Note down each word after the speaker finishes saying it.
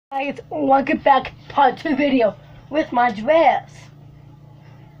Guys, welcome back part 2 video with my dress.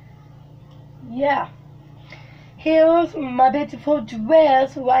 Yeah, here's my beautiful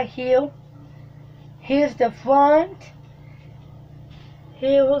dress right here. Here's the front.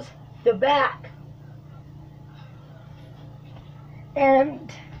 Here's the back.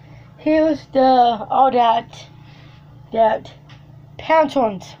 And here's the all that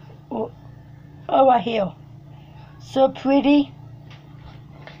patrons over here. So pretty.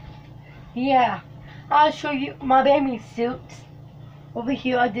 Yeah, I'll show you my baby suits. Over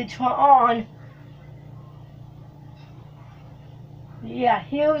here I did try on. Yeah,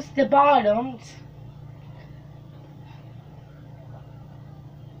 here's the bottoms.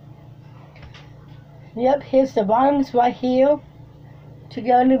 Yep, here's the bottoms right here. To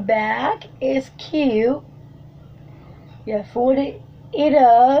go in the back. It's cute. Yeah, fold it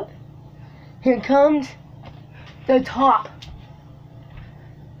up. Here comes the top.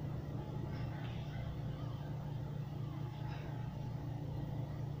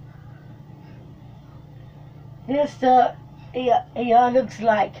 Here's the looks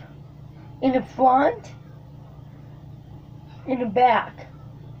like in the front, in the back.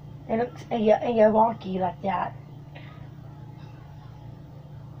 It looks wonky like that.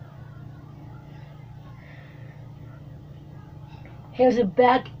 Here's the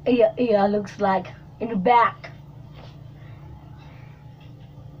back. Looks like in the back.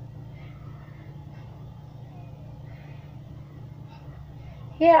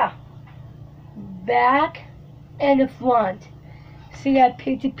 Yeah, back. And the front. See that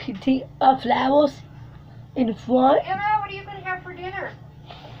pretty flowers in the front? Emma, what are you going to have for dinner?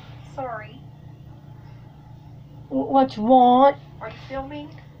 Sorry. What you want? Are you filming?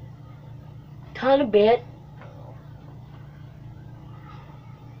 Kind of bit.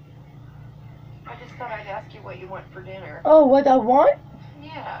 I just thought I'd ask you what you want for dinner. Oh, what I want?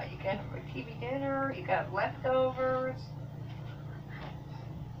 Yeah, you got a TV dinner, you got leftovers.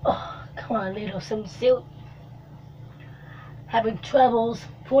 Oh, come on, little some soup. Having troubles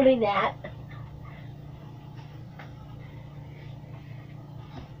pulling that.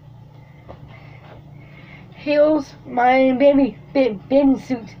 Here's my baby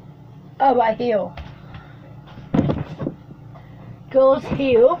suit right here. Goes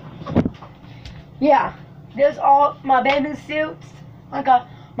here. Yeah, there's all my baby suits. I got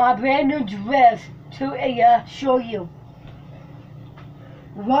my brand new dress to show you.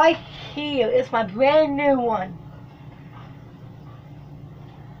 Right here is my brand new one.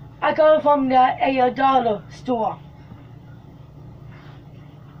 I got it from the dollar store.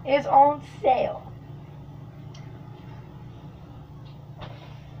 It's on sale.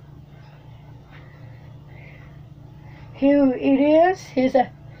 Here it is. Here's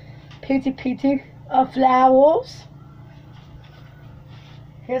a pretty flowers.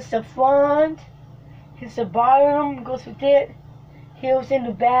 Here's the front. Here's the bottom. Goes with it. Here's in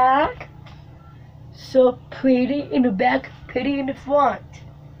the back. So pretty in the back, pretty in the front.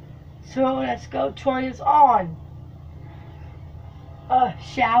 So let's go try this on.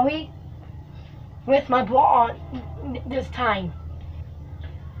 Shall we? With my bra on this time.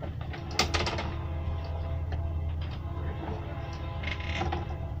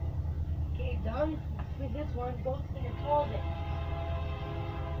 Okay, done with this one. Go in the closet.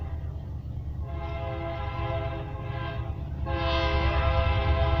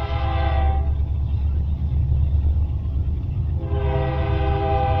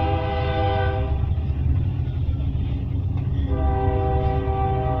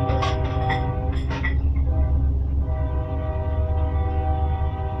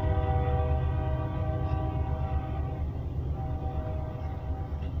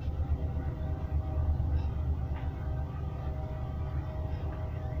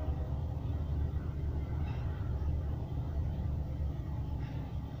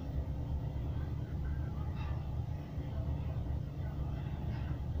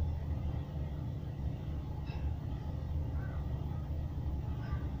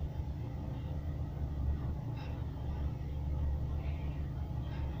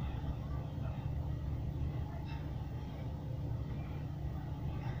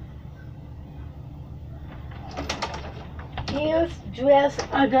 Here's dress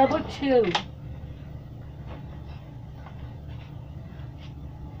number 2.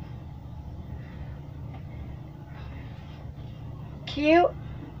 Cute.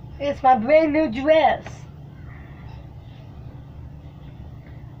 It's my brand new dress.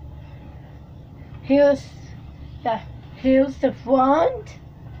 Here's the front.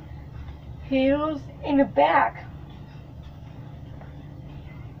 Here's in the back.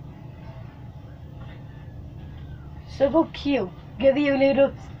 So cute. Give you a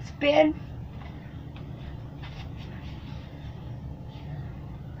little been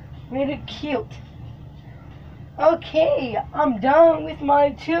really cute. Okay, I'm done with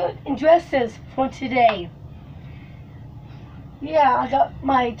my two dresses for today. Yeah, I got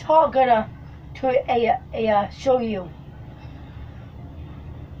my top gonna to show you.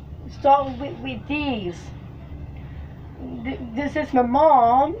 Start with these. This is my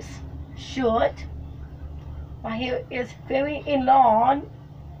mom's shirt. My hair is very long.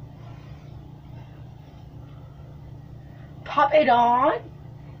 Pop it on,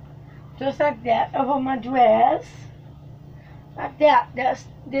 just like that, over my dress. Like that. That's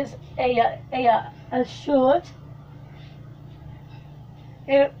this a shirt.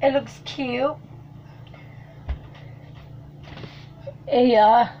 It looks cute.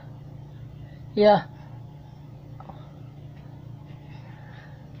 Yeah.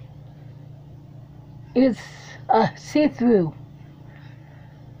 It's see-through.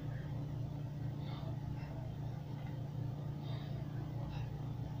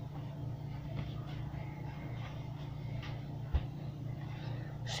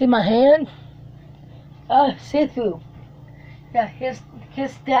 See my hand? See-through. Yeah, here's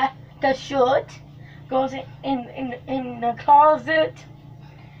the shirt goes in the closet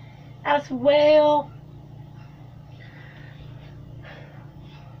as well.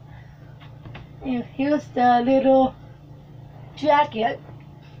 And here's the little jacket,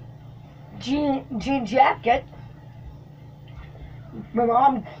 jean jacket. My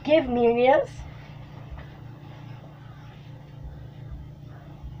mom gave me this.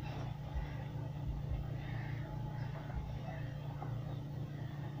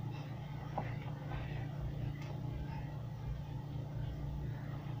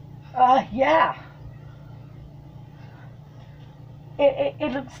 Yeah.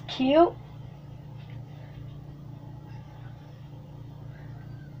 It looks cute.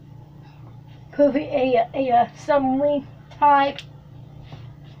 Probably a summery type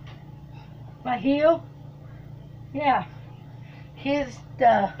right here. Yeah. Here's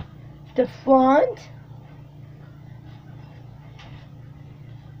the front.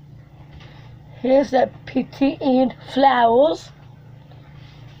 Here's the pretty and flowers.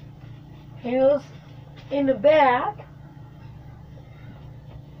 Here's in the back.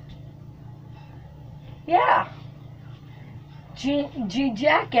 Yeah. Jean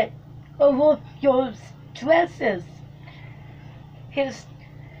jacket over your dresses. Here's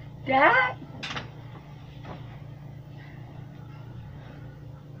that.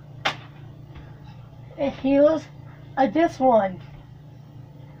 And here's this one.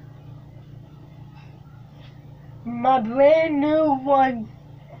 My brand new one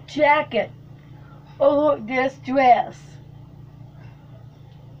jacket over this dress.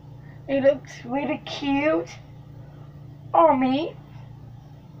 It looks really cute on me.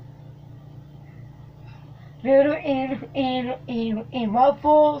 Little in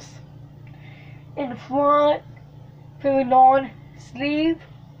ruffles in the front, very long sleeve.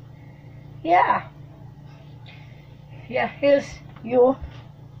 Yeah. Yeah, here's your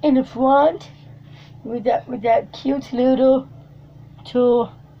in the front with that cute little two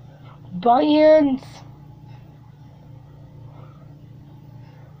buttons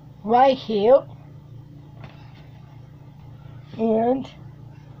right here and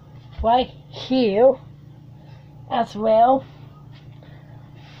right here as well.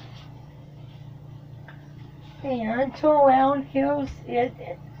 And turn around, here's it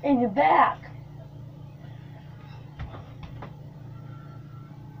in the back.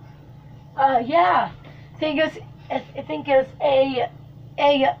 Yeah, I think it's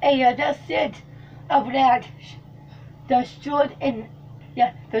that's it of that. The shirt and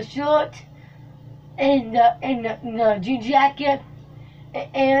the shirt and the jean jacket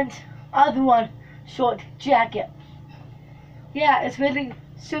and other one short jacket. Yeah, it's really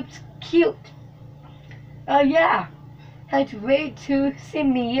super cute. Yeah, can't wait to see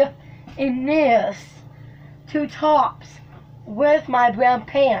me in this two tops with my brown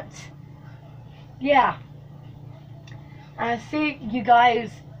pants. Yeah, I see you guys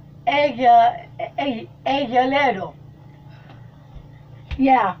a little.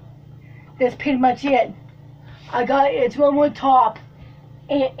 Yeah, that's pretty much it. I got it's one more top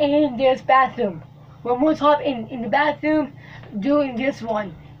in this bathroom. One more top in the bathroom doing this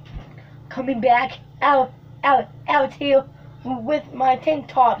one. Coming back out here with my tank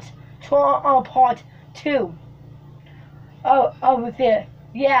tops. Try on part 2. Oh, over there.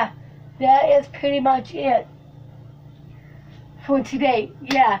 Yeah, that is pretty much it for today.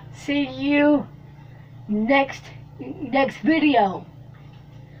 Yeah, see you next video.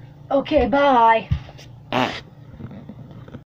 Okay, bye.